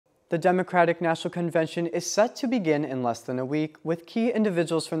The Democratic National Convention is set to begin in less than a week, with key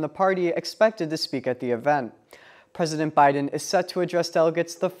individuals from the party expected to speak at the event. President Biden is set to address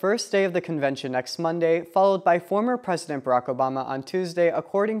delegates the first day of the convention next Monday, followed by former President Barack Obama on Tuesday,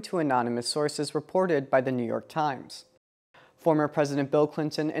 according to anonymous sources reported by the New York Times. Former President Bill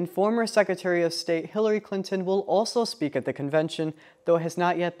Clinton and former Secretary of State Hillary Clinton will also speak at the convention, though it has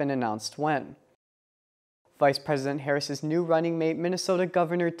not yet been announced when. Vice President Harris's new running mate, Minnesota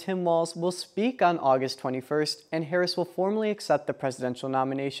Governor Tim Walz, will speak on August 21st, and Harris will formally accept the presidential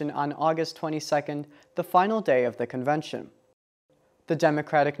nomination on August 22nd, the final day of the convention. The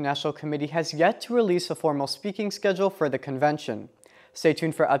Democratic National Committee has yet to release a formal speaking schedule for the convention. Stay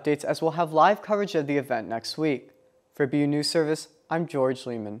tuned for updates as we'll have live coverage of the event next week. For BU News Service, I'm George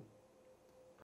Lehman.